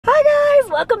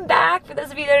welcome back. For those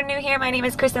of you that are new here, my name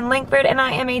is Kristen Langford and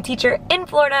I am a teacher in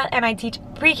Florida and I teach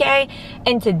pre-K,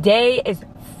 and today is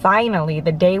finally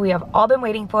the day we have all been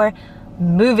waiting for,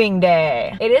 moving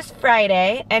day. It is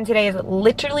Friday and today is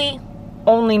literally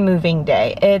only moving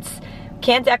day. It's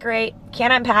can't decorate,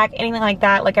 can't unpack, anything like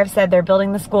that. Like I've said, they're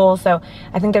building the school, so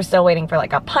I think they're still waiting for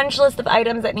like a punch list of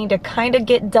items that need to kind of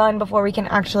get done before we can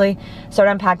actually start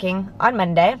unpacking on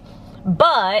Monday.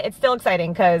 But it's still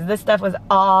exciting because this stuff was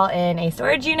all in a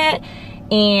storage unit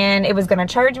and it was gonna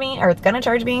charge me, or it's gonna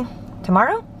charge me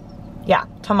tomorrow? Yeah,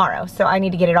 tomorrow. So I need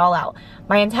to get it all out.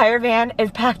 My entire van is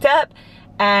packed up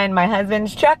and my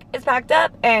husband's truck is packed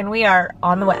up and we are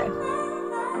on the way.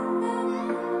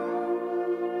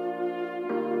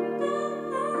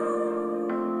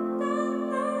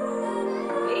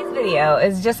 Today's video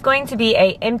is just going to be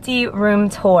a empty room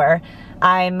tour.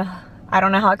 I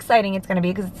don't know how exciting it's gonna be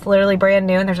because it's literally brand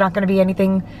new and there's not gonna be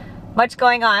anything much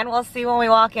going on. We'll see when we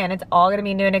walk in. It's all gonna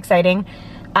be new and exciting.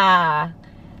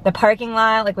 The parking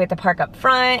lot, like we have to park up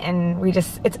front and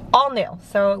it's all new.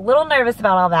 So a little nervous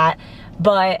about all that,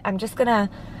 but I'm just gonna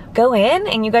go in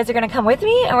and you guys are gonna come with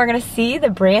me and we're gonna see the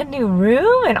brand new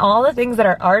room and all the things that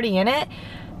are already in it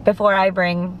before I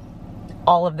bring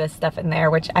all of this stuff in there,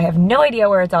 which I have no idea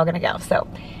where it's all gonna go. So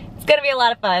it's gonna be a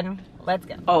lot of fun. Let's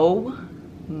go. Oh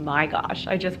my gosh,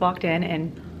 I just walked in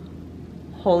and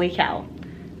holy cow.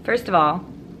 First of all,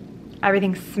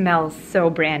 everything smells so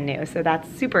brand new, so that's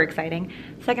super exciting.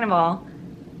 Second of all,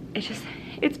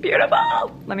 it's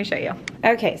beautiful. Let me show you.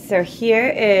 Okay, so here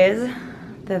is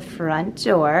the front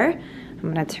door. I'm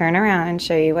gonna turn around and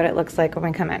show you what it looks like when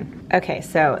we come in. Okay,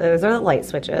 so those are the light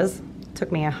switches. Took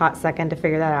me a hot second to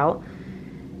figure that out.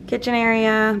 Kitchen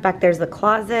area, back there's the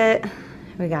closet.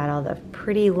 We got all the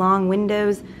pretty long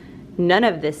windows. None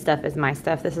of this stuff is my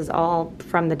stuff. This is all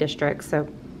from the district, so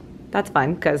that's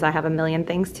fun because I have a million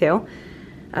things too.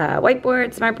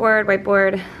 Whiteboard, smartboard,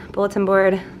 whiteboard, bulletin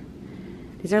board.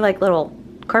 These are like little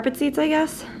carpet seats, I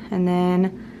guess. And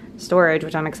then storage,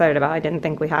 which I'm excited about. I didn't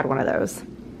think we had one of those.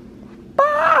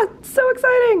 Ah, so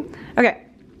exciting. Okay,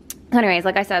 anyways,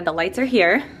 like I said, the lights are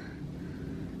here.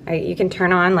 You can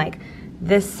turn on like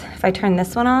this. If I turn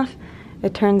this one off,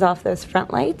 it turns off those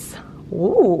front lights.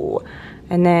 Ooh.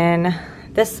 And then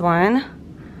this one,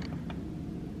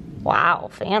 wow,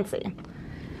 fancy.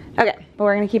 Okay, but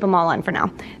we're gonna keep them all on for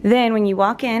now. Then when you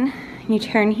walk in, you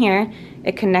turn here,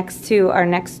 it connects to our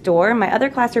next door. My other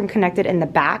classroom connected in the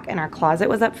back and our closet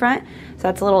was up front, so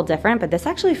that's a little different, but this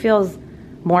actually feels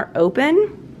more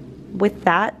open with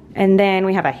that. And then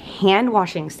we have a hand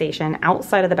washing station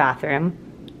outside of the bathroom.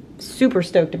 Super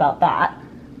stoked about that.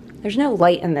 There's no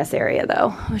light in this area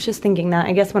though. I was just thinking that.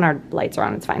 I guess when our lights are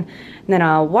on, it's fine. And then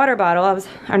a water bottle,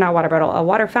 or not water bottle, a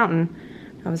water fountain.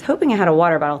 I was hoping I had a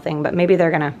water bottle thing, but maybe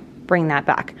they're gonna bring that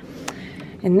back.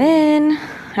 And then,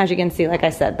 as you can see, like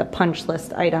I said, the punch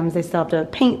list items, they still have to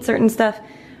paint certain stuff.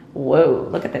 Whoa,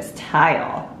 look at this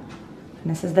tile.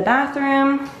 And this is the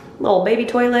bathroom, little baby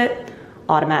toilet,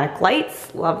 automatic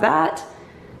lights, love that.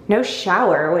 No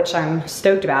shower, which I'm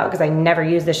stoked about because I never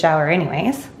use the shower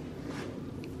anyways.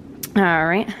 All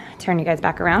right, turn you guys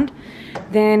back around.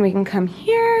 Then we can come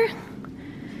here.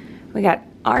 We got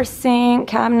our sink,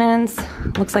 cabinets.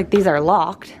 Looks like these are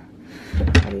locked.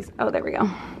 Oh, there we go.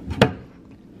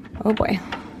 Oh boy.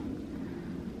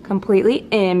 Completely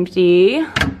empty.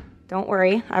 Don't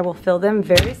worry, I will fill them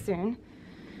very soon.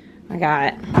 I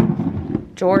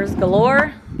got drawers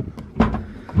galore.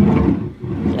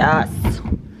 Yes.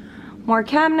 More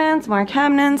cabinets, more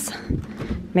cabinets.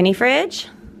 Mini fridge.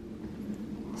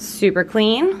 Super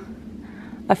clean.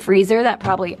 A freezer that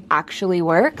probably actually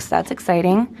works. That's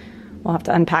exciting. We'll have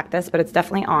to unpack this, but it's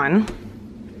definitely on.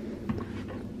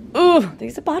 Ooh,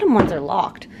 these bottom ones are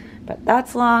locked, but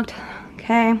that's locked.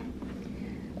 Okay.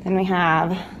 Then we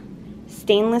have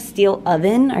stainless steel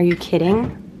oven. Are you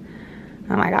kidding?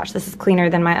 Oh my gosh, this is cleaner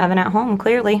than my oven at home,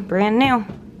 clearly. Brand new.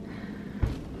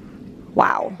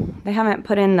 Wow. They haven't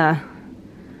put in the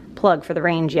plug for the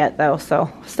range yet though,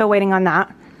 so still waiting on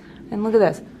that. And look at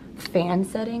this. Fan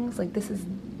settings, like this is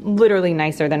literally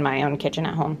nicer than my own kitchen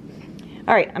at home.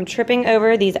 All right, I'm tripping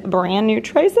over these brand new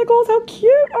tricycles. How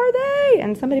cute are they?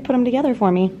 And somebody put them together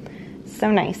for me. So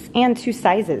nice. And two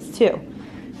sizes too.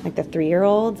 Like the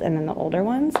 3-year-olds and then the older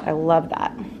ones. I love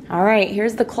that. All right,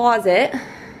 here's the closet.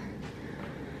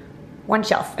 One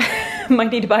shelf.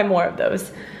 Might need to buy more of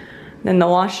those. Then the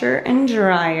washer and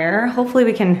dryer. Hopefully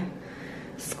we can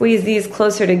squeeze these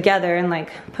closer together and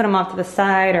like put them off to the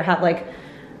side or have like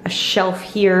a shelf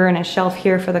here and a shelf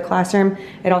here for the classroom.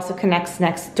 It also connects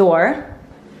next door.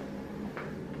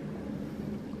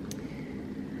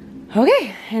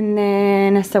 Okay, and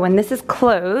then, so when this is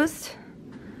closed,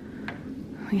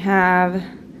 We have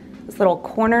this little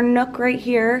corner nook right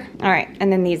here. All right,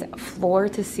 and then these floor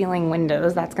to ceiling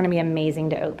windows. That's gonna be amazing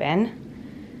to open.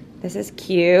 This is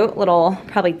cute, little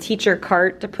probably teacher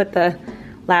cart to put the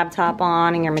laptop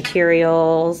on and your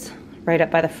materials right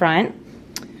up by the front.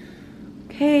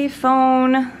 Okay,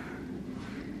 phone.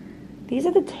 These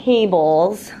are the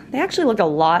tables. They actually look a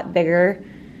lot bigger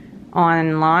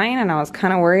online and I was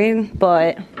kind of worried,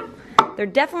 but they're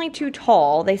definitely too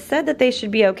tall. They said that they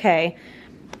should be okay.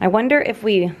 I wonder if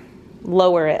we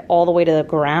lower it all the way to the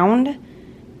ground,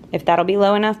 if that'll be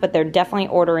low enough, but they're definitely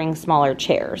ordering smaller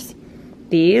chairs.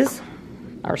 These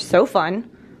are so fun.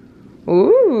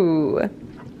 Ooh.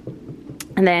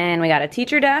 And then we got a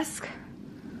teacher desk,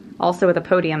 also with a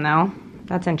podium though.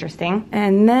 That's interesting.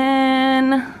 And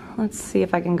then, let's see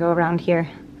if I can go around here.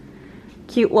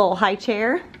 Cute little high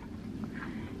chair.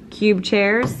 Cube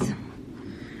chairs.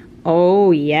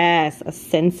 Oh yes, a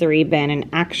sensory bin, an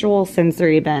actual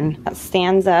sensory bin that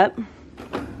stands up.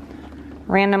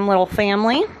 Random little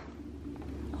family.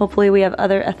 Hopefully we have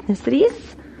other ethnicities.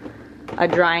 A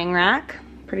drying rack.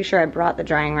 Pretty sure I brought the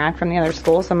drying rack from the other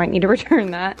school, so I might need to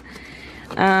return that.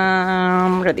 What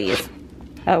are these?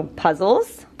 Oh,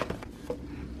 puzzles.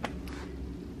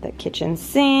 The kitchen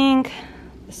sink.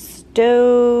 The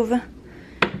stove.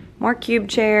 More cube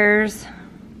chairs.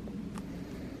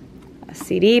 A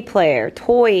CD player.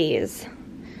 Toys.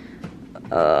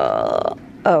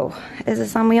 Oh, is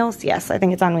this on wheels? Yes, I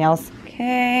think it's on wheels.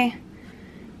 Okay.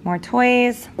 More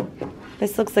toys.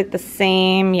 This looks like the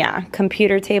same, yeah,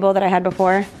 computer table that I had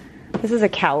before. This is a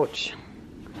couch.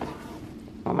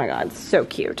 Oh my God, so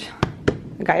cute.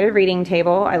 A guided reading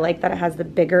table. I like that it has the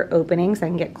bigger opening so I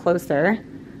can get closer.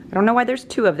 I don't know why there's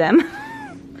two of them.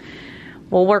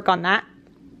 We'll work on that.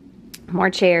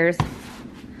 More chairs.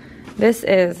 This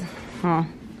is,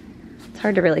 it's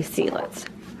hard to really see.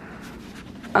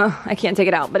 I can't take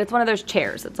it out, but it's one of those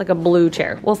chairs. It's like a blue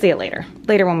chair. We'll see it later.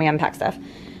 Later when we unpack stuff.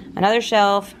 Another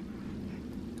shelf.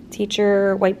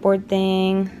 Teacher whiteboard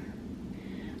thing.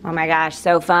 Oh my gosh,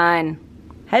 so fun.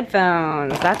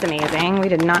 Headphones, that's amazing. We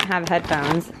did not have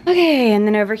headphones. Okay, and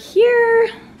then over here,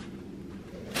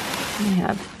 we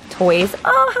have toys.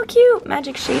 Oh, how cute,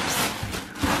 magic shapes.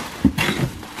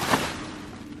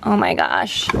 Oh my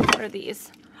gosh, what are these?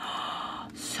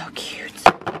 So cute.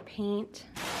 Paint.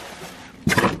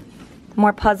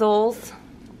 More puzzles.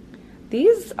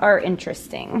 These are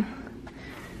interesting.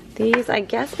 These, I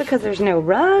guess because there's no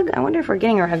rug, I wonder if we're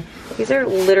getting a rug. These are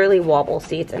literally wobble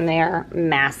seats and they are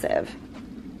massive.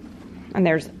 And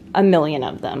there's a million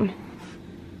of them.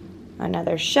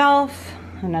 Another shelf,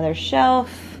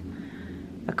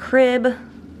 a crib.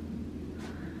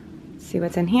 Let's see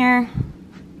what's in here.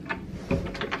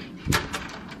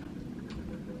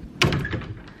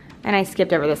 And I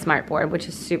skipped over the smart board, which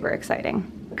is super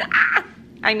exciting.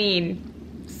 I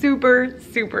mean, super,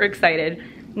 super excited.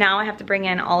 Now I have to bring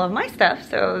in all of my stuff,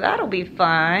 so that'll be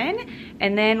fun.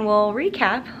 And then we'll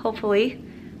recap, hopefully,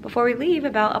 before we leave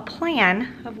about a plan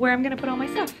of where I'm gonna put all my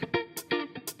stuff.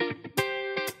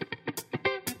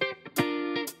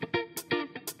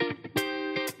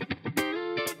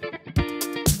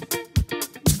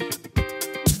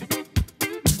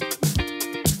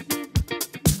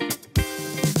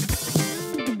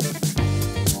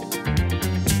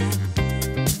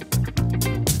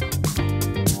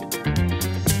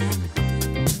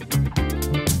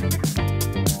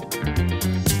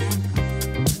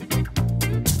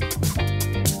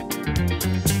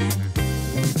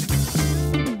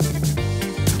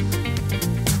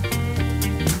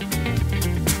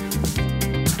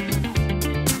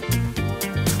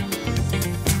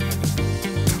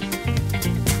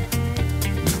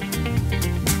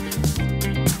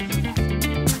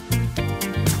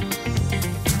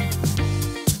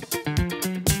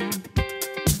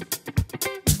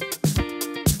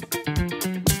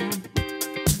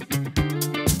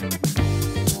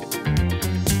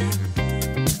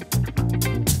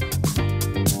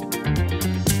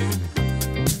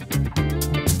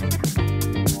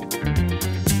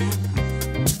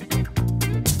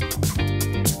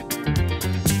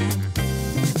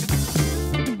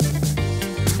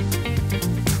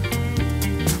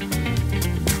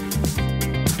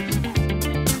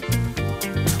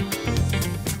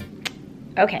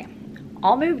 Okay,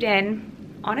 all moved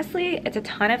in. Honestly, it's a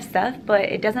ton of stuff, but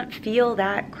it doesn't feel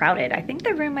that crowded. I think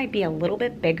the room might be a little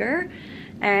bit bigger,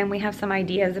 and we have some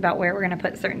ideas about where we're gonna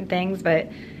put certain things, but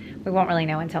we won't really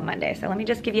know until Monday. So let me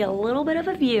just give you a little bit of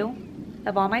a view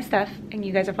of all my stuff, and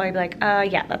you guys will probably be like,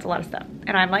 yeah, that's a lot of stuff.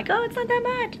 And I'm like, oh, it's not that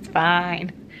much, it's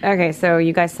fine. Okay, so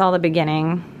you guys saw the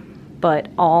beginning, but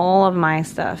all of my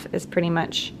stuff is pretty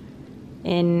much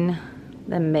in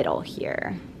the middle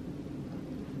here.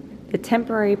 The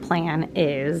temporary plan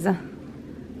is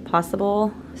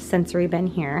possible sensory bin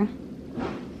here.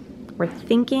 We're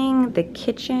thinking the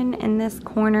kitchen in this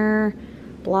corner,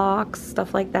 blocks,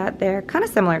 stuff like that there. Kind of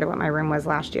similar to what my room was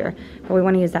last year. But we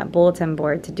want to use that bulletin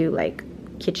board to do like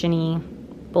kitchen-y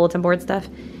bulletin board stuff.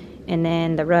 And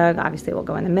then the rug obviously will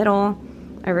go in the middle.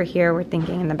 Over here we're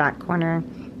thinking in the back corner,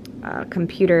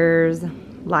 computers,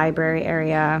 library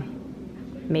area,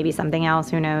 maybe something else,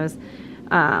 who knows.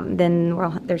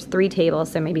 Then there's 3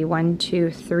 tables, so maybe 1, 2,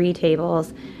 3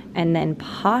 tables, and then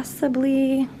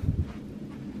possibly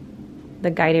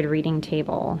the guided reading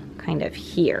table kind of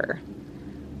here.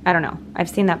 I don't know. I've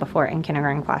seen that before in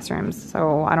kindergarten classrooms,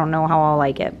 so I don't know how I'll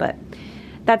like it, but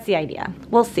that's the idea.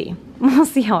 We'll see. We'll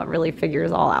see how it really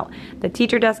figures all out. The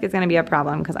teacher desk is going to be a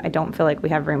problem because I don't feel like we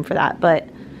have room for that, but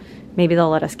maybe they'll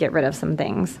let us get rid of some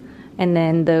things. And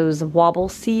then those wobble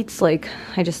seats, like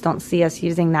I just don't see us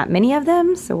using that many of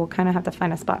them, so we'll kind of have to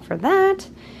find a spot for that.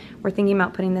 We're thinking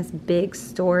about putting this big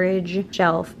storage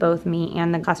shelf, both me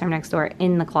and the classroom next door,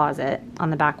 in the closet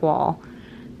on the back wall.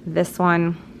 This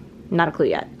one, not a clue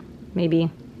yet.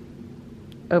 Maybe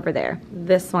over there.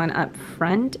 This one up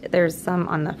front, there's some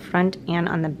on the front and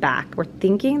on the back. We're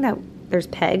thinking that there's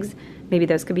pegs. Maybe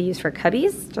those could be used for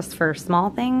cubbies, just for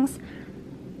small things.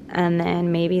 And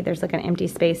then maybe there's like an empty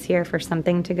space here for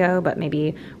something to go, but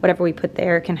maybe whatever we put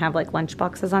there can have like lunch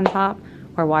boxes on top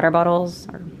or water bottles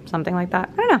or something like that.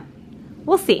 I don't know.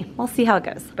 We'll see. We'll see how it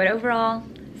goes. But overall,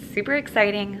 super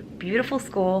exciting, beautiful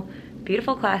school,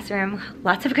 beautiful classroom,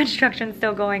 lots of construction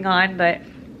still going on, but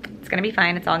it's gonna be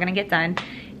fine. It's all gonna get done.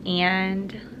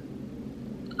 And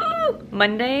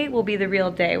Monday will be the real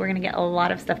day. We're gonna get a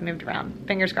lot of stuff moved around.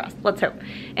 Fingers crossed. Let's hope.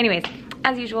 Anyways,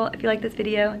 as usual, if you like this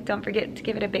video, don't forget to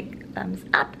give it a big thumbs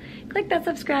up. Click that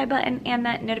subscribe button and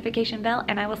that notification bell,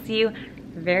 and I will see you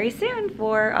very soon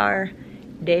for our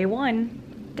day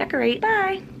 1 decorate.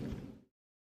 Bye.